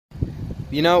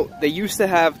You know, they used to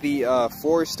have the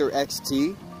Forester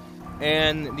XT,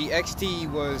 and the XT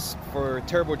was for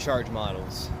turbocharged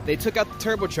models. They took out the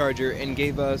turbocharger and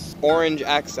gave us orange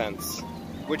accents,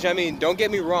 which, I mean, don't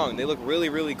get me wrong, they look really,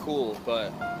 really cool,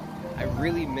 but I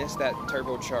really miss that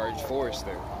turbocharged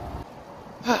Forester.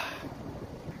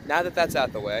 Now that that's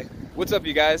out the way, what's up,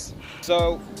 you guys?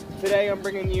 So today I'm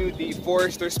bringing you the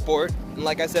Forester Sport, and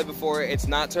like I said before, it's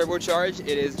not turbocharged.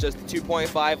 It is just a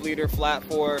 2.5 liter flat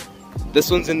 4.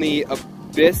 This one's in the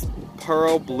Abyss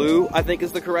Pearl Blue, I think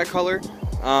is the correct color.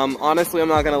 Honestly, I'm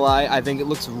not gonna lie, I think it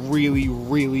looks really,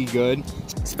 really good,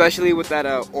 especially with that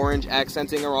orange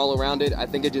accenting all around it. I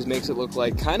think it just makes it look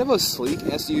like kind of a sleek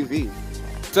SUV.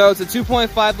 So it's a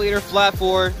 2.5 liter flat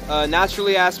 4,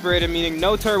 naturally aspirated, meaning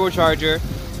no turbocharger.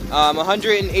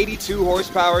 182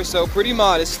 horsepower, so pretty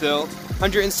modest still.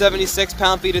 176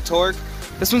 pound-feet of torque.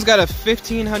 This one's got a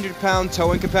 1,500 pound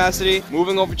towing capacity.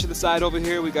 Moving over to the side over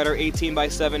here, we got our 18 by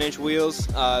 7 inch wheels.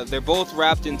 They're both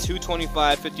wrapped in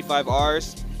 225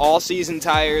 55Rs, all season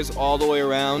tires all the way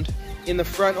around. In the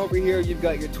front over here, you've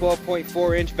got your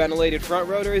 12.4 inch ventilated front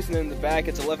rotors, and in the back,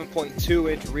 it's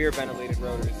 11.2 inch rear ventilated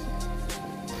rotors.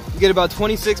 You get about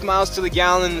 26 miles to the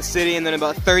gallon in the city, and then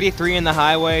about 33 in the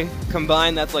highway.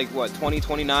 Combined, that's like, what, 20,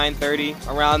 29, 30,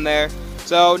 around there.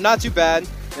 So, not too bad.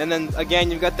 And then,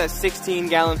 again, you've got that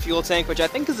 16-gallon fuel tank, which I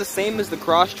think is the same as the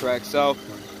Crosstrek. So,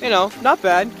 you know, not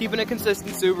bad. Keeping it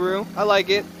consistent, Subaru. I like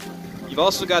it. You've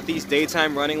also got these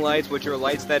daytime running lights, which are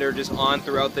lights that are just on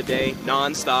throughout the day,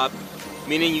 non-stop.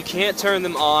 Meaning you can't turn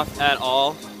them off at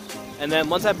all. And then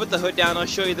once I put the hood down, I'll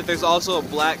show you that there's also a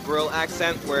black grille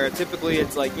accent where typically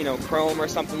it's like, you know, chrome or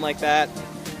something like that.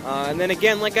 And then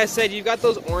again, like I said, you've got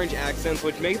those orange accents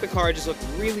which make the car just look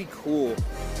really cool.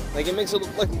 Like, it makes it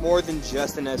look like more than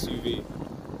just an SUV.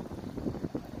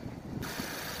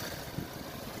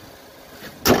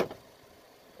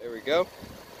 There we go.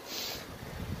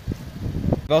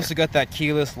 We've also got that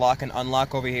keyless lock and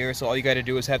unlock over here, so all you gotta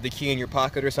do is have the key in your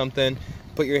pocket or something.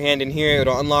 Put your hand in here,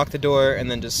 it'll unlock the door,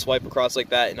 and then just swipe across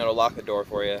like that, and it'll lock the door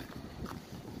for you.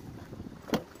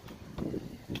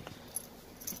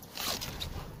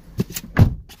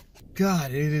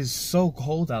 God, it is so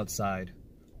cold outside.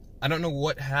 I don't know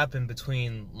what happened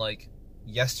between, like,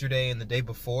 yesterday and the day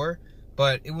before,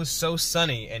 but it was so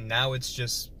sunny, and now it's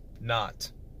just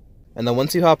not. And then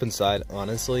once you hop inside,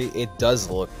 honestly, it does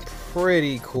look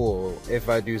pretty cool, if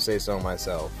I do say so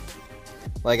myself.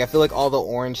 Like, I feel like all the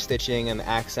orange stitching and the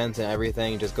accents and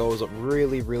everything just goes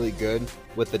really, really good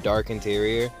with the dark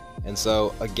interior. And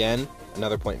so, again,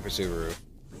 another point for Subaru.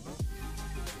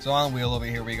 So on the wheel over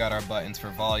here, we got our buttons for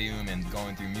volume and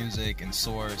going through music and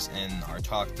source and our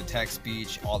talk to text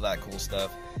speech, all that cool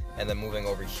stuff. And then moving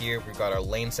over here, we've got our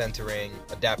lane centering,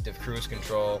 adaptive cruise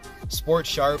control, sport,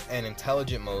 sharp, and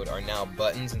intelligent mode are now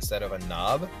buttons instead of a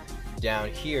knob. Down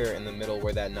here in the middle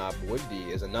where that knob would be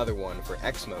is another one for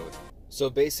Xmode. So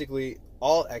basically,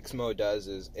 all Xmode does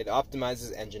is it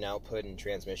optimizes engine output and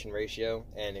transmission ratio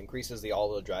and increases the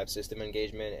all-wheel drive system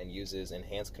engagement and uses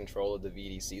enhanced control of the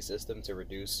VDC system to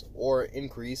reduce or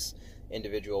increase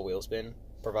individual wheel spin,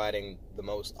 providing the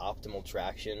most optimal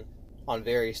traction on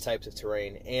various types of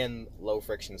terrain and low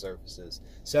friction surfaces.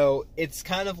 So it's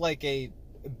kind of like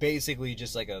basically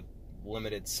just like a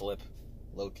limited slip,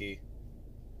 low-key.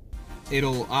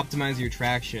 It'll optimize your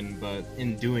traction, but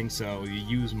in doing so, you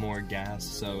use more gas,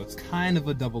 so it's kind of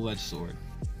a double-edged sword.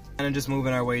 And then just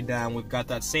moving our way down, we've got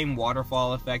that same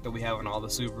waterfall effect that we have on all the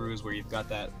Subarus, where you've got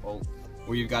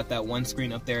that one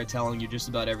screen up there telling you just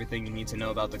about everything you need to know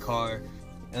about the car.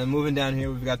 And then moving down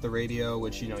here, we've got the radio,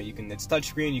 which, you know, it's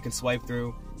touchscreen, you can swipe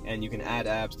through, and you can add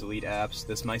apps, delete apps.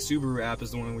 This My Subaru app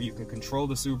is the one where you can control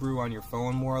the Subaru on your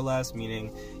phone, more or less,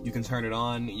 meaning you can turn it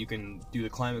on, you can do the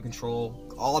climate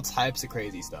control, all types of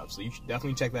crazy stuff. So you should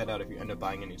definitely check that out if you end up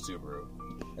buying a new Subaru.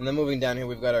 And then moving down here,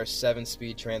 we've got our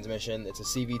 7-speed transmission. It's a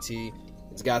CVT.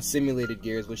 It's got simulated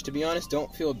gears, which, to be honest,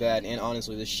 don't feel bad. And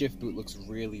honestly, the shift boot looks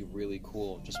really, really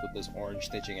cool, just with this orange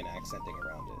stitching and accenting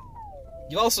around it.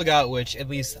 You've also got, which at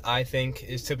least I think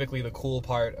is typically the cool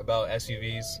part about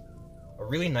SUVs, a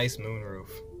really nice moonroof.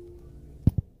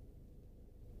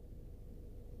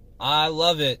 I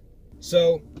love it.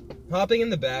 So, hopping in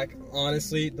the back,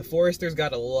 honestly, the Forester's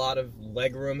got a lot of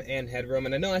legroom and headroom,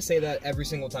 and I know I say that every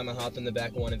single time I hop in the back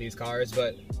of one of these cars,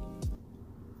 but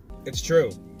it's true.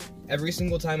 Every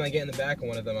single time I get in the back of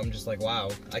one of them, I'm just like, wow,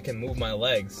 I can move my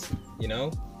legs, you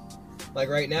know? Like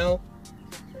right now,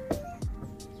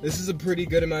 this is a pretty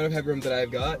good amount of headroom that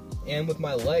I've got, and with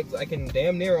my legs, I can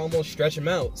damn near almost stretch them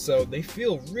out, so they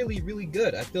feel really, really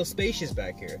good. I feel spacious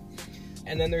back here.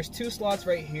 And then there's 2 slots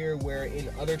right here where in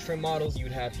other trim models you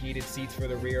would have heated seats for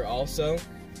the rear also.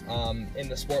 In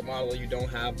the sport model, you don't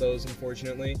have those,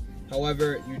 unfortunately.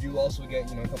 However, you do also get,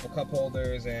 you know, a couple cup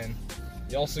holders, and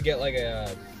you also get like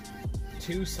a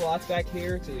 2 slots back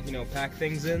here to, you know, pack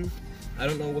things in. I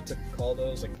don't know what to call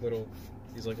those, like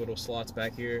these little slots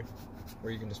back here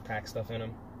where you can just pack stuff in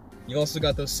them. You also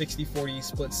got those 60-40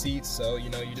 split seats, so you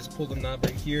know, you just pull the knob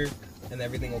right here and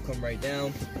everything will come right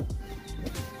down.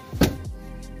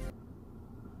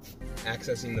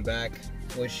 Accessing the back,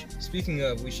 which, speaking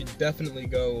of, we should definitely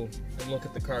go and look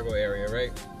at the cargo area,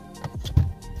 right?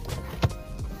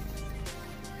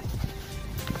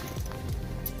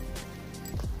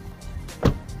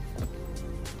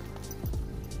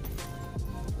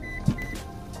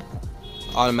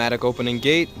 Automatic opening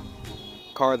gate,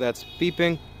 car that's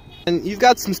beeping, and you've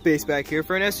got some space back here.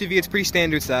 For an SUV, it's pretty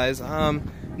standard size.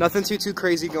 Nothing too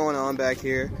crazy going on back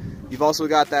here. You've also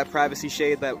got that privacy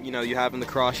shade that, you know, you have in the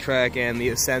Crosstrek and the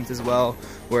Ascent as well,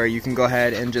 where you can go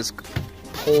ahead and just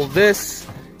pull this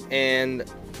and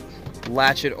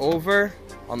latch it over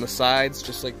on the sides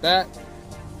just like that.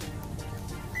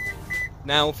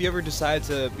 Now, if you ever decide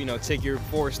to, you know, take your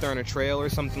Forester on a trail or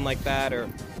something like that, or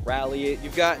rally it,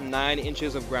 you've got 9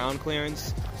 inches of ground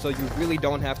clearance, so you really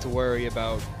don't have to worry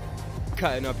about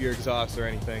cutting up your exhaust or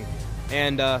anything.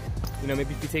 And, you know,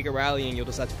 maybe if you take it rallying, you'll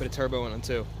just have to put a turbo in them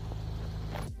too.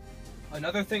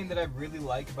 Another thing that I really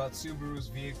like about Subaru's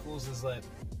vehicles is that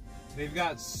they've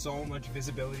got so much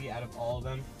visibility out of all of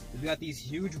them. They've got these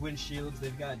huge windshields,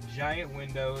 they've got giant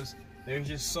windows, there's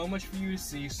just so much for you to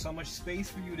see, so much space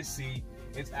for you to see.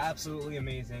 It's absolutely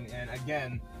amazing, and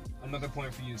again, another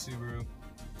point for you, Subaru.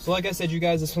 So like I said, you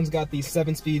guys, this one's got the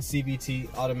 7-speed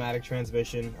CVT automatic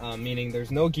transmission, meaning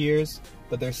there's no gears,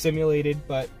 but they're simulated,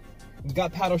 but we've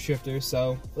got paddle shifters,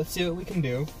 so let's see what we can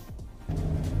do.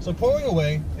 So pulling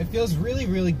away, it feels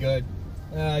really good.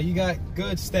 You got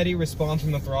good steady response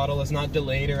from the throttle, it's not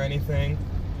delayed or anything.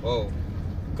 Whoa.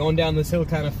 Going down this hill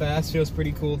kind of fast feels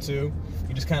pretty cool too.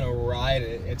 You just kind of ride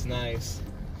it, it's nice.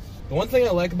 The one thing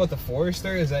I like about the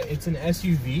Forester is that it's an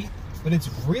SUV, but it's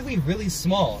really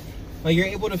small. Like, you're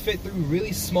able to fit through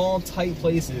really small, tight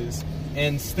places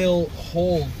and still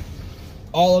hold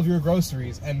all of your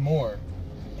groceries and more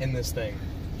in this thing.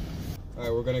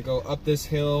 Alright, we're gonna go up this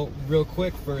hill real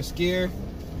quick, first gear.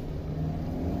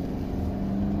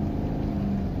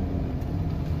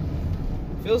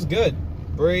 Feels good.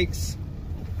 Brakes.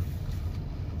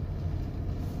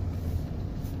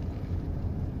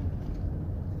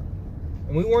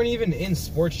 And we weren't even in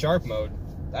Sport Sharp mode.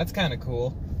 That's kind of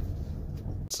cool.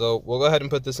 So we'll go ahead and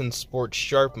put this in Sport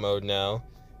Sharp mode now,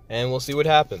 and we'll see what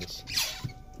happens.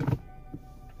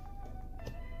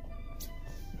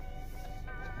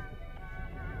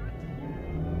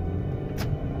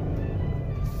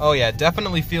 Oh yeah,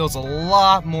 definitely feels a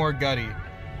lot more gutty.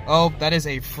 Oh, that is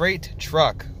a freight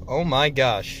truck. Oh my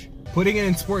gosh. Putting it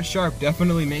in Sport Sharp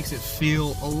definitely makes it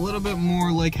feel a little bit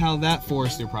more like how that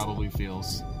Forester probably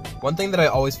feels. One thing that I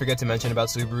always forget to mention about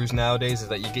Subarus nowadays is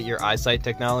that you get your eyesight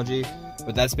technology,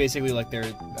 but that's basically like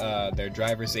their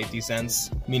driver safety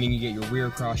sense, meaning you get your rear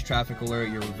cross traffic alert,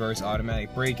 your reverse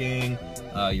automatic braking,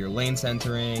 your lane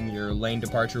centering, your lane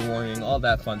departure warning, all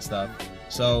that fun stuff.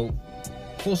 So,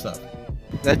 cool stuff.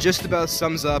 That just about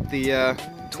sums up the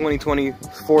 2020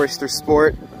 Forester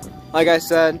Sport. Like I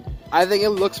said, I think it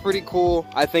looks pretty cool.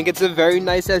 I think it's a very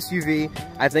nice SUV.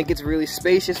 I think it's really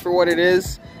spacious for what it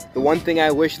is. The one thing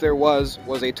I wish there was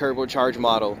a turbocharged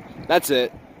model. That's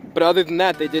it. But other than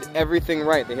that, they did everything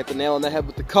right. They hit the nail on the head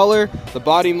with the color, the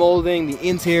body molding, the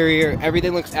interior.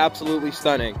 Everything looks absolutely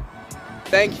stunning.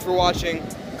 Thank you for watching.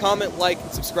 Comment, like,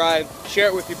 subscribe, share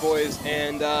it with your boys,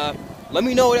 and let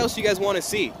me know what else you guys want to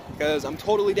see, because I'm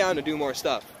totally down to do more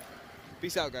stuff.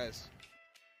 Peace out, guys.